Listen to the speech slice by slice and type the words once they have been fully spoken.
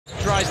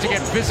tries to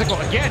get physical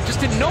again,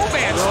 just in no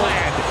man's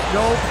land.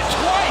 Nope.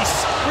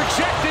 Twice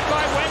rejected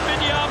by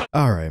Wembanyama.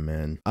 All right,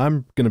 man.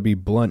 I'm gonna be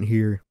blunt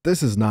here.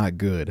 This is not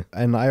good.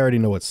 And I already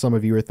know what some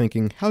of you are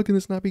thinking. How can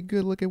this not be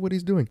good? Look at what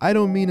he's doing. I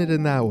don't mean it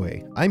in that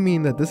way. I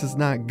mean that this is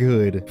not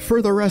good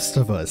for the rest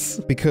of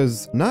us.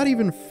 Because not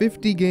even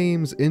 50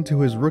 games into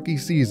his rookie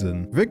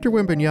season, Victor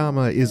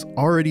Wembanyama is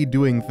already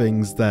doing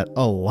things that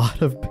a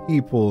lot of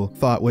people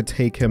thought would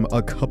take him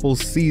a couple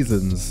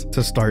seasons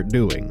to start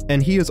doing.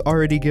 And he has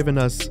already given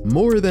us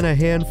more than a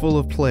handful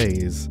of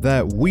plays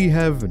that we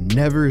have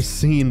never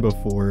seen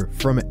before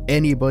from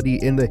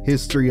anybody in the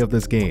history of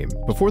this game.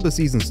 Before the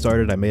season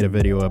started, I made a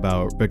video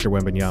about Victor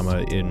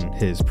Wembanyama in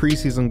his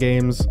preseason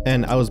games,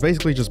 and I was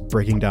basically just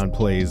breaking down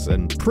plays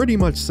and pretty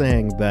much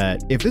saying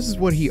that if this is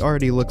what he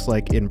already looks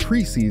like in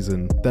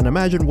preseason, then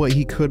imagine what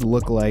he could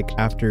look like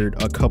after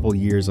a couple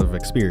years of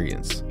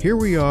experience. Here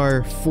we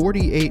are,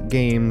 48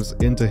 games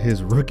into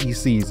his rookie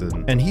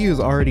season, and he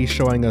is already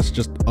showing us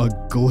just a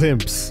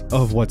glimpse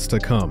of what's to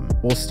come.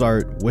 We'll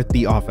start with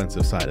the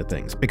offensive side of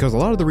things, because a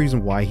lot of the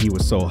reason why he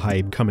was so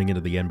hyped coming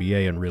into the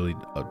NBA and really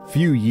a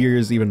few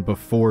years even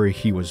before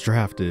he was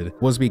drafted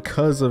was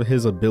because of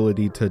his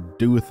ability to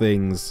do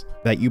things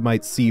that you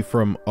might see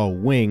from a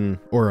wing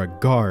or a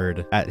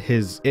guard at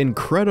his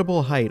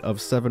incredible height of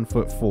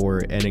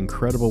 7'4" and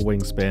incredible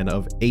wingspan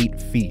of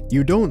 8 feet.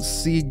 You don't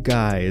see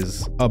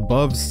guys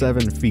above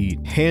 7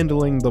 feet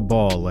handling the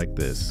ball like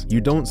this.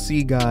 You don't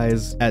see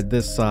guys at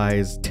this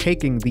size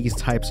taking these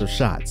types of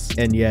shots,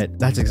 and yet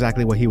that's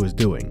exactly what he was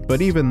doing.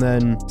 But even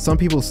then, some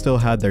people still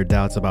had their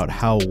doubts about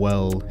how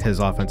well his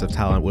offensive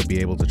talent would be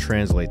able to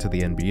translate to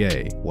the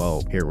NBA.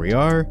 Well, here we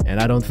are, and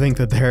I don't think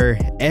that there are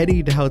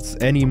any doubts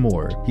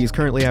anymore. He's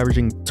currently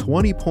averaging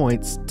 20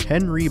 points,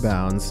 10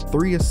 rebounds,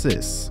 3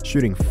 assists,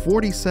 shooting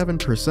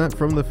 47%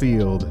 from the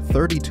field,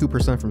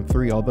 32% from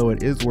 3, although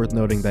it is worth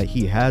noting that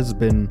he has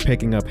been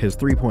picking up his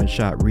 3-point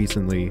shot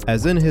recently,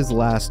 as in his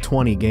last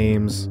 20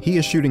 games, he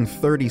is shooting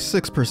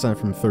 36%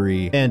 from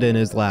 3, and in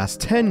his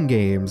last 10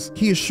 games,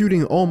 he is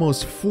shooting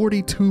almost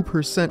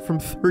 42% from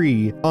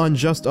 3 on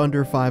just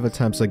under 5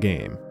 attempts a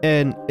game.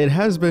 And it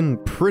has been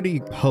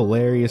pretty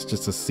hilarious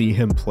just to see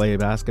him play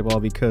basketball,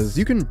 because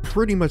you can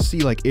pretty much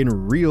see, like, in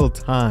real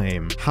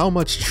time how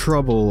much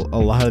trouble a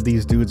lot of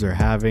these dudes are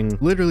having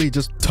literally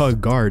just to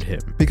guard him.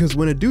 Because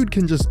when a dude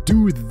can just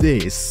do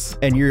this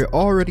and you're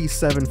already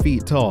 7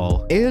 feet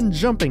tall and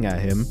jumping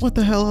at him, what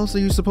the hell else are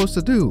you supposed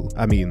to do?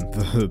 I mean,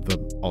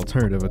 the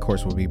alternative of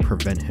course would be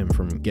prevent him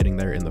from getting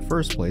there in the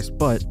first place,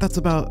 but that's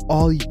about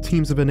all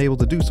teams have been able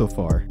to do so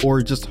far,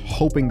 or just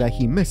hoping that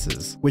he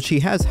misses, which he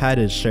has had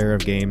his share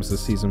of games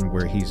this season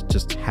where he's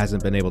just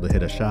hasn't been able to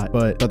hit a shot,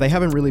 but they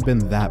haven't really been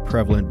that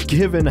prevalent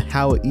given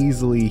how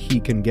easily he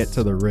can get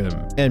to the rim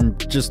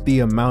and just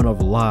the amount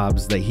of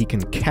lobs that he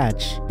can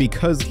catch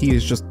because he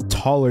is just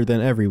taller than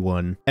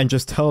everyone, and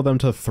just tell them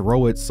to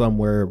throw it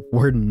somewhere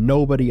where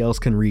nobody else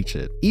can reach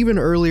it. Even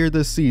earlier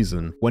this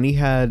season, when he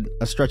had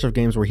a stretch of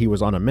games where he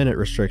was on a minute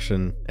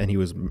restriction and he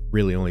was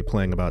really only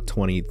playing about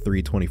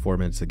 23-24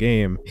 minutes a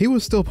game, he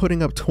was still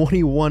putting up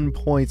 21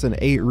 points and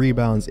 8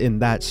 rebounds in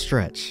that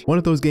stretch. One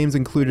of those games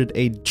included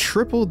a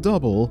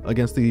triple-double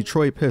against the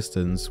Detroit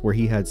Pistons where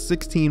he had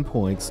 16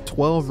 points,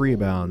 12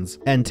 rebounds,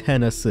 and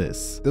 10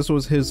 assists. This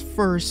was his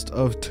first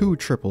of 2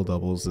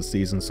 triple-doubles this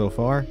season so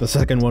far. The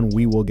second one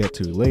we will get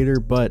to later,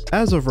 but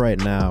as of right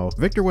now,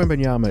 Victor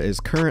Wembanyama is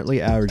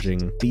currently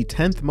averaging the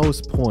 10th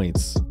most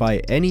points by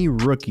any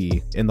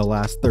rookie in the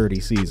last 30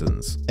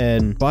 seasons.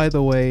 And by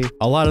the way,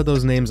 a lot of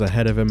those names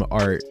ahead of him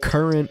are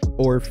current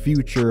or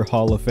future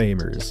Hall of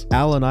Famers.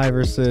 Allen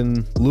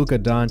Iverson, Luka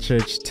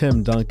Doncic,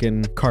 Tim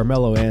Duncan,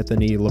 Carmelo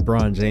Anthony,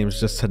 LeBron James,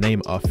 just to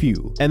name a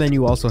few. And then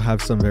you also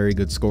have some very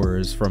good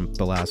scorers from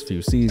the last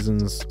few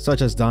seasons,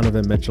 such as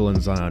Donovan Mitchell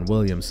and Zion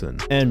Williamson.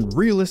 And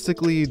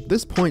realistically,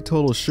 this point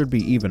total should be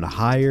even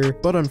higher,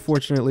 but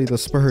unfortunately the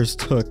Spurs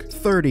took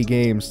 30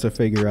 games to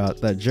figure out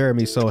that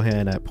Jeremy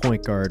Sohan at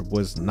point guard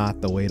was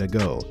not the way to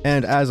go.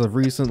 And as of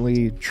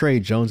recently, Trey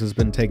Jones has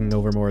been taking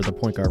over more of the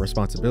point guard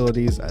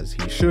responsibilities, as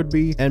he should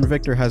be, and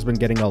Victor has been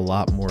getting a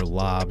lot more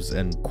lobs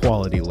and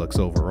quality looks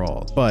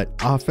overall. But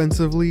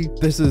offensively,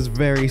 this is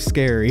very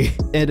scary,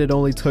 and it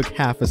only took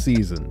half a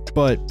season.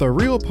 But the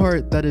real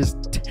part that is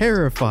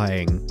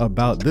terrifying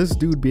about this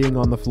dude being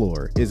on the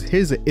floor is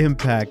his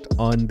impact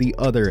on the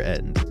other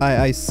end.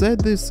 I said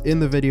this in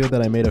the video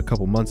that I made a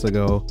couple months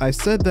ago. I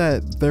said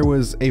that there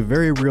was a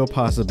very real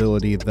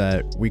possibility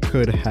that we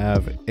could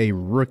have a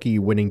rookie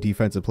winning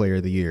Defensive Player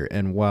of the Year,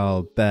 and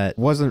while that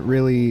wasn't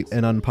really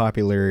an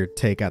unpopular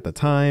take at the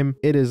time,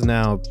 it is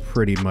now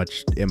pretty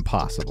much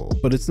impossible.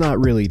 But it's not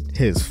really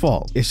his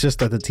fault. It's just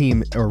that the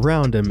team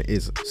around him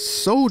is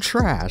so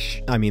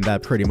trash. I mean,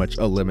 that pretty much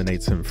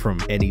eliminates him from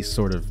any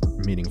sort of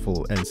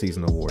meaningful end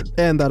season award.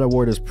 And that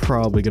award is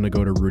probably going to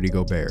go to Rudy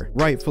Gobert.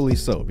 Rightfully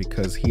so,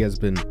 because he has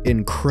been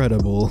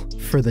incredible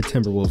for the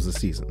Timberwolves this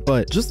season.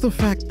 But just the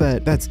fact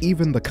that that's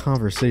even the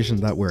conversation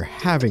that we're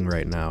having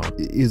right now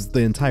is the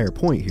entire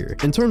point here.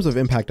 In terms of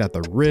impact at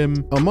the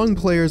rim, among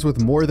players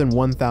with more than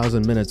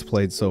 1,000 minutes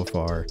played so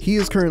far, he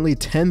is currently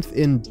 10th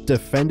in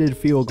defended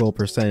field goal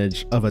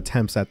percentage of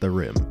attempts at the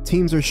rim.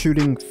 Teams are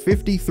shooting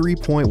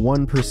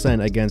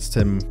 53.1% against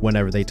him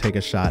whenever they take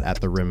a shot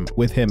at the rim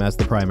with him as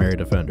the primary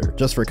defender.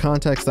 Just for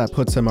context, that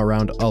puts him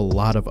around a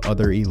lot of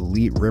other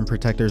elite rim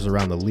protectors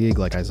around the league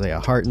like Isaiah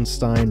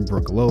Hartenstein,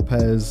 Brook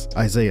Lopez,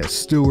 Isaiah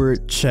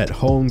Stewart, Chet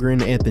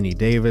Holmgren, Anthony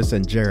Davis,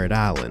 and Jared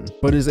Allen.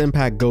 But his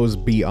impact goes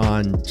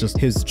beyond just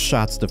his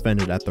shots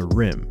defended at the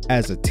rim.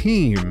 As a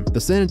team,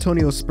 the San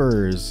Antonio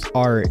Spurs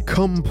are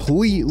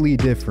completely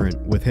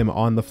different with him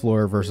on the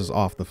floor versus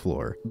off the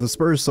floor. The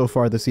Spurs so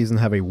far this season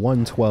have a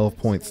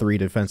 112.3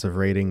 defensive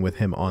rating with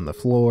him on the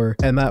floor,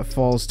 and that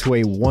falls to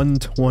a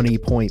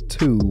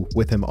 120.2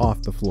 with him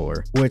off the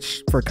floor,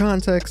 which, for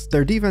context,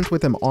 their defense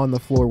with him on the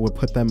floor would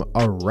put them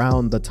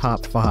around the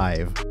top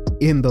 5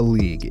 in the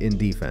league in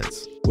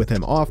defense. With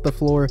him off the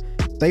floor,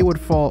 they would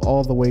fall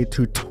all the way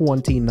to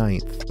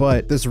 29th.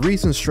 But this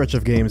recent stretch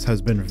of games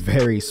has been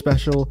very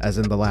special, as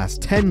in the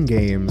last 10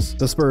 games,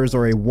 the Spurs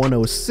are a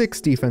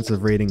 106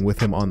 defensive rating with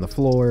him on the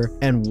floor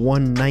and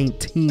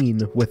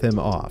 119 with him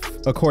off.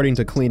 According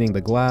to Cleaning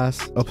the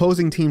Glass,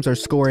 opposing teams are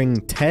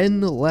scoring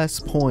 10 less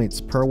points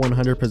per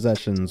 100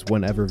 possessions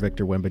whenever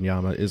Victor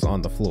Wembanyama is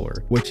on the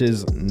floor, which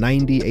is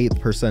 98th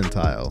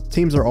percentile.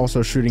 Teams are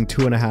also shooting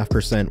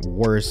 2.5%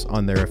 worse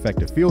on their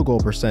effective field goal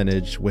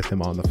percentage with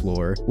him on the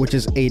floor, which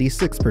is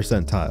 86th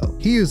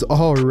percentile. He is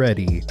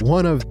already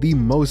one of the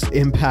most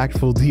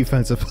impactful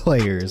defensive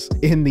players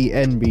in the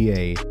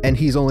NBA, and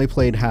he's only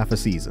played half a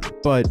season.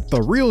 But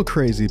the real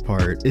crazy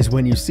part is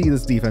when you see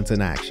this defense in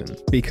action,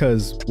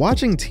 because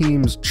watching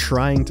teams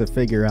trying to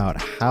figure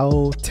out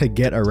how to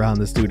get around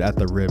this dude at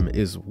the rim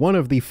is one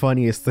of the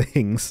funniest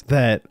things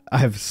that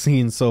I've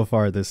seen so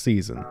far this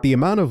season. The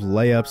amount of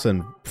layups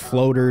and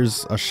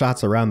floaters,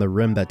 shots around the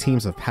rim that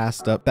teams have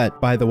passed up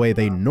that, by the way,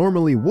 they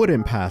normally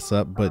wouldn't pass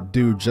up but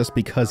do just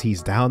because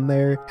he's down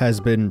there, has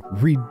been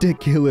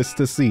ridiculous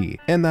to see.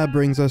 And that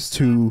brings us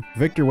to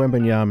Victor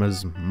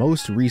Wembanyama's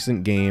most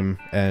recent game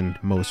and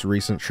most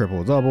recent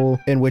triple-double,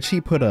 in which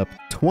he put up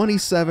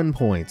 27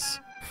 points,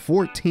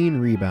 14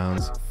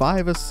 rebounds,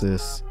 5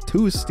 assists,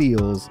 2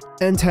 steals,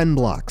 and 10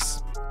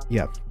 blocks.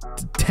 Yep.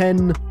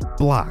 10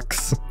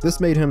 blocks. This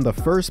made him the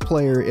first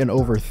player in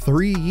over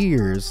 3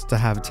 years to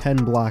have 10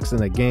 blocks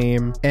in a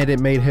game, and it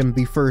made him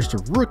the first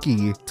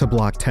rookie to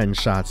block 10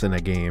 shots in a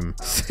game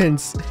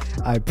since,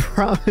 I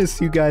promise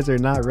you guys are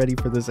not ready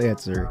for this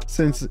answer,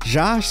 since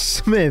Josh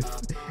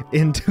Smith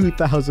in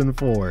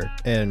 2004.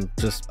 And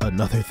just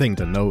another thing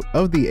to note,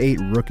 of the 8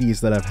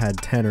 rookies that have had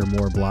 10 or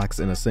more blocks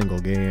in a single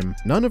game,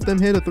 none of them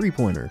hit a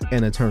three-pointer.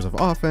 And in terms of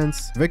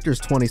offense, Victor's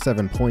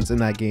 27 points in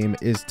that game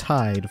is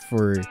tied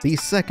for the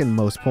second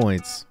most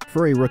points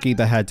for a rookie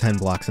that had 10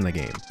 blocks in a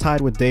game,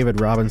 tied with David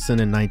Robinson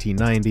in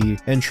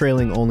 1990 and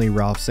trailing only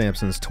Ralph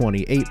Sampson's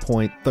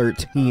 28-point,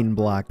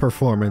 13-block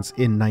performance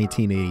in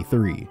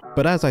 1983.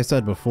 But as I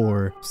said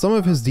before, some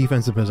of his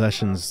defensive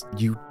possessions,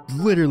 you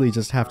literally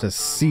just have to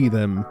see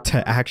them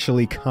to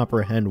actually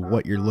comprehend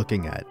what you're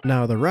looking at.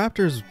 Now, the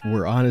Raptors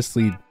were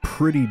honestly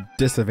pretty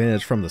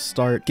disadvantaged from the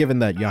start, given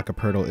that Jakob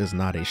Poeltl is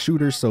not a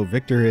shooter, so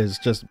Victor is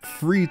just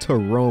free to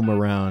roam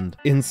around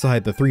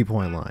inside the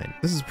three-point line.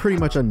 This is pretty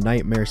much a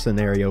nightmare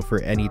scenario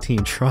for any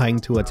team trying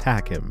to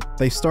attack him.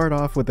 They start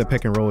off with a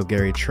pick and roll with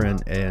Gary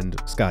Trent and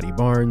Scotty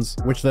Barnes,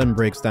 which then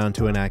breaks down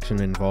to an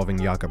action involving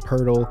Jakob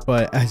Poeltl,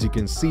 but as you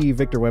can see,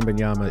 Victor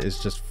Wembanyama is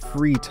just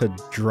free to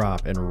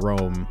drop and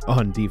roam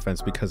on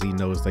defense because he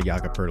knows that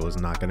Jakob Poeltl is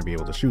not going to be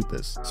able to shoot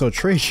this. So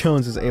Trey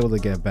Jones is able to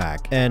get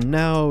back, and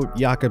now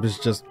Jakob is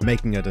just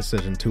making a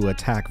decision to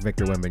attack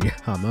Victor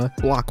Wembanyama.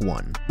 Block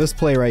 1. This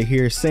play right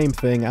here, same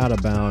thing, out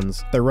of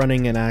bounds. They're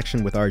running an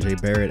action with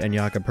RJ Barrett and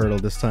Jakob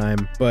Poeltl this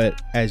time,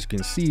 but as you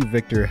can see,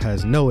 Victor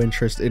has no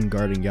interest in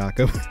guarding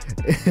Jakob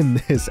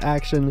in this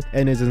action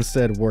and is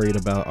instead worried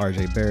about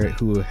RJ Barrett,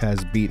 who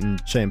has beaten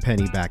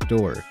Champagny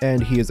backdoor,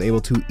 and he is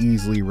able to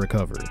easily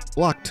recover.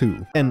 Block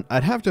 2. And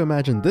I'd have to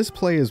imagine this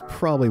play is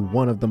probably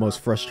one of the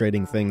most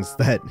frustrating things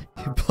that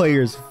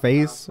players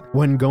face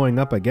when going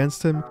up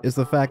against him, is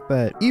the fact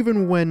that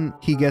even when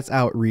he gets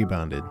out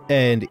rebounded,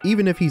 and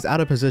even if he's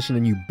out of position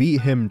and you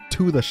beat him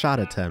to the shot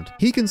attempt,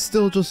 he can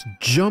still just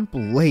jump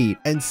late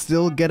and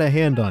still get a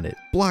hand on it.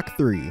 Block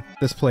 3.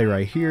 This play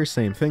right here,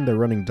 same thing, they're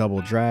running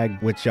double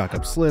drag, which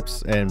Jakob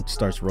slips and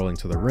starts rolling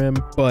to the rim,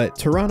 but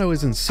Toronto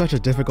is in such a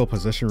difficult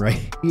position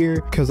right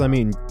here, because I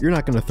mean, you're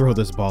not going to throw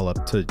this ball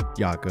up to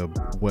Jakob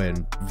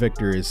when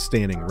Victor is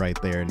standing right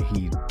there and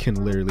he can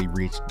literally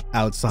reach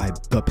outside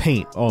the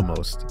paint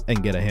almost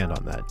and get a hand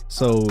on that.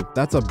 So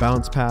that's a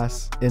bounce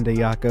pass into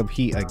Jakob.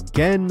 He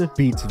again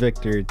beats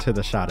Victor to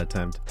the shot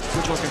attempt.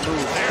 Good looking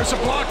move. There's a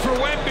block for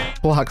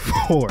Wemby. Block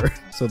 4.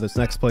 So this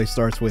next play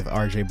starts with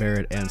RJ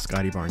Barrett and Scotty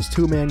Scotty Barnes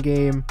two-man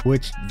game,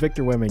 which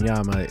Victor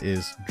Wembanyama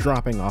is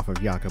dropping off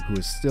of Jakob, who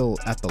is still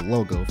at the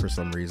logo for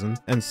some reason.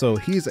 And so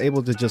he's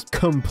able to just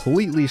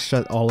completely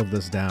shut all of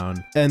this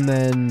down. And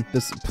then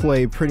this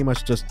play pretty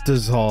much just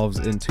dissolves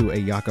into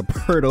a Jakob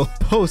Poeltl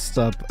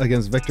post-up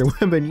against Victor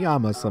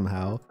Wembanyama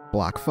somehow.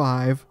 Block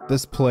 5.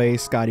 This play,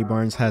 Scotty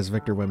Barnes has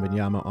Victor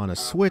Wembanyama on a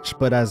switch,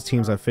 but as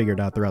teams have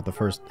figured out throughout the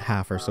first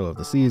half or so of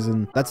the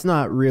season, that's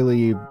not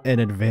really an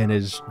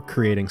advantage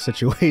creating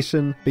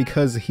situation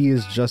because he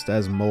is just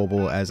as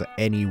mobile as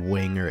any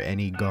wing or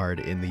any guard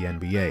in the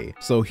NBA.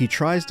 So he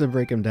tries to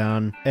break him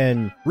down,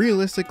 and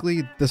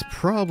realistically, this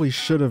probably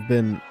should have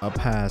been a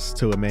pass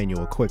to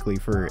Emmanuel quickly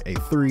for a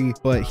 3,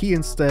 but he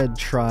instead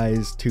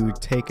tries to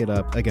take it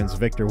up against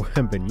Victor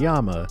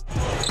Wembanyama.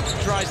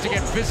 Tries to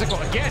get physical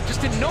again,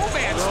 just in no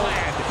man's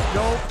land.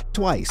 Nope.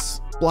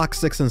 Twice. Block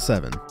 6 and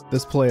 7.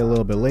 This play a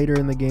little bit later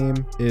in the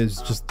game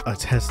is just a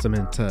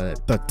testament to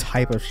the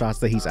type of shots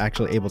that he's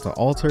actually able to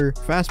alter.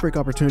 Fast break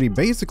opportunity,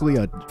 basically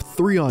a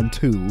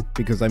 3-on-2,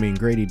 because I mean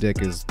Grady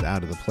Dick is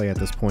out of the play at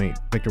this point.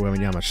 Victor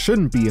Wembanyama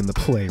shouldn't be in the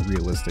play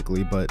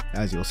realistically, but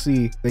as you'll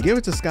see, they give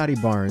it to Scotty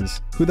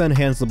Barnes, who then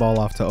hands the ball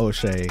off to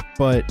O'Shea,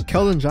 but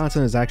Keldon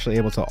Johnson is actually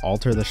able to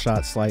alter the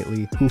shot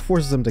slightly, who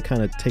forces him to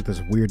kind of take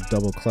this weird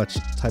double clutch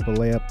type of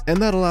layup,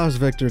 and that allows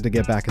Victor to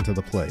get back into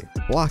the play.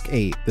 Block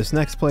 8. This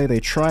next play, they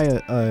try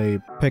a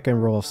pick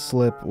and roll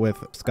slip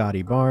with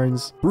Scotty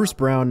Barnes. Bruce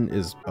Brown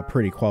is a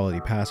pretty quality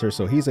passer,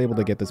 so he's able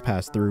to get this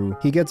pass through.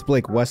 He gets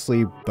Blake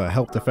Wesley, the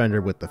help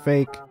defender, with the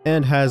fake,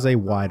 and has a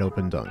wide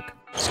open dunk.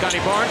 Scotty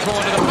Barnes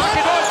going to the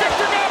pocket. Oh,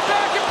 Victor got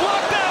back and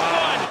blocked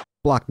that one.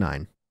 Block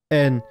 9.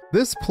 And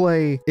this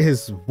play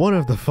is one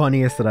of the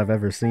funniest that I've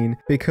ever seen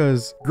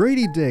because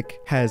Grady Dick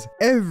has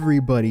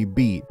everybody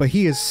beat, but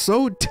he is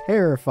so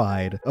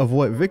terrified of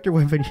what Victor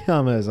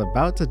Wembanyama is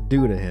about to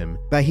do to him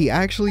that he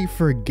actually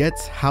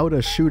forgets how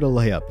to shoot a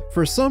layup.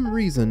 For some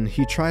reason,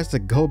 he tries to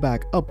go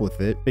back up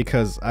with it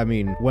because, I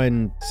mean,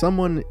 when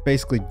someone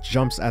basically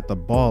jumps at the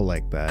ball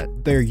like that,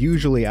 they're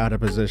usually out of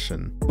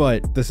position,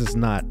 but this is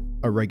not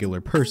a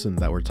regular person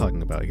that we're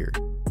talking about here.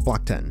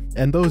 Block 10.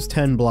 And those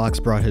 10 blocks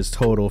brought his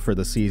total for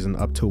the season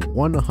up to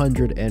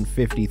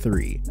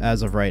 153.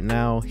 As of right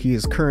now, he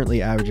is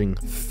currently averaging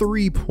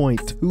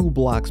 3.2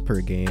 blocks per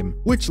game,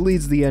 which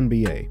leads the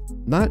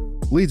NBA. Not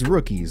leads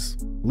rookies,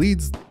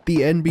 leads the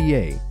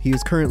NBA. He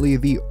is currently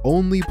the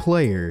only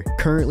player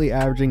currently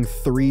averaging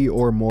 3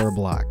 or more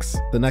blocks.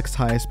 The next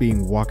highest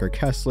being Walker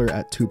Kessler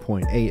at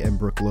 2.8 and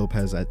Brook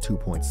Lopez at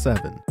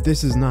 2.7.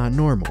 This is not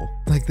normal.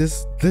 Like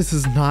this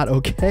is not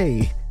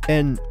okay.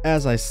 And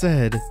as I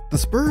said, the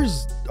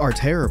Spurs are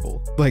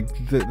terrible. Like,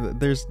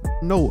 there's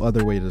no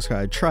other way to describe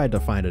it. I tried to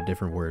find a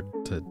different word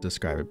to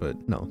describe it, but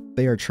no,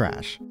 they are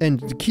trash.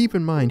 And keep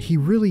in mind, he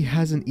really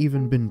hasn't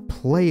even been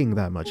playing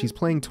that much. He's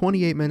playing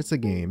 28 minutes a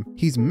game.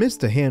 He's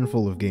missed a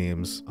handful of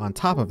games on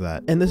top of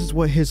that. And this is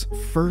what his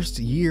first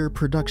year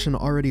production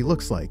already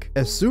looks like.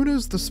 As soon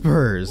as the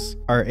Spurs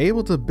are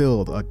able to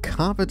build a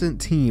competent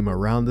team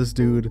around this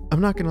dude,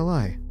 I'm not gonna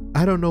lie,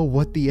 I don't know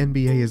what the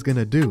NBA is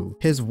gonna do.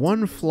 His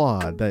one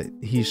flaw that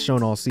he's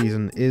shown all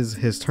season is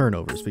his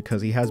turnovers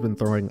because he has been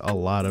throwing a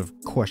lot of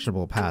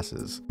questionable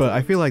passes. But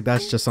I feel like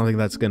that's just something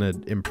that's gonna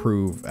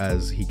improve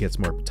as he gets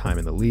more time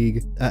in the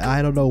league.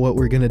 I don't know what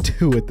we're gonna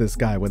do with this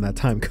guy when that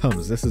time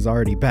comes. This is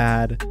already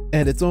bad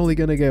and it's only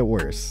gonna get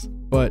worse.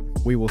 But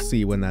we will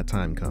see when that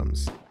time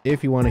comes.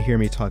 If you want to hear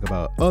me talk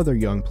about other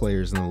young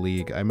players in the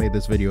league, I made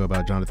this video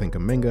about Jonathan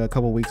Kuminga a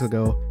couple weeks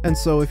ago, and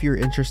so if you're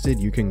interested,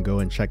 you can go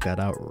and check that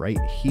out right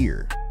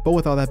here. But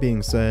with all that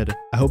being said,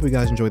 I hope you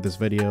guys enjoyed this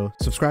video.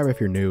 Subscribe if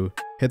you're new,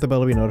 hit the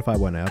bell to be notified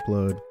when I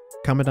upload,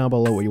 comment down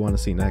below what you want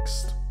to see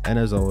next, and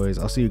as always,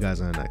 I'll see you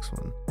guys in the next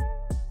one.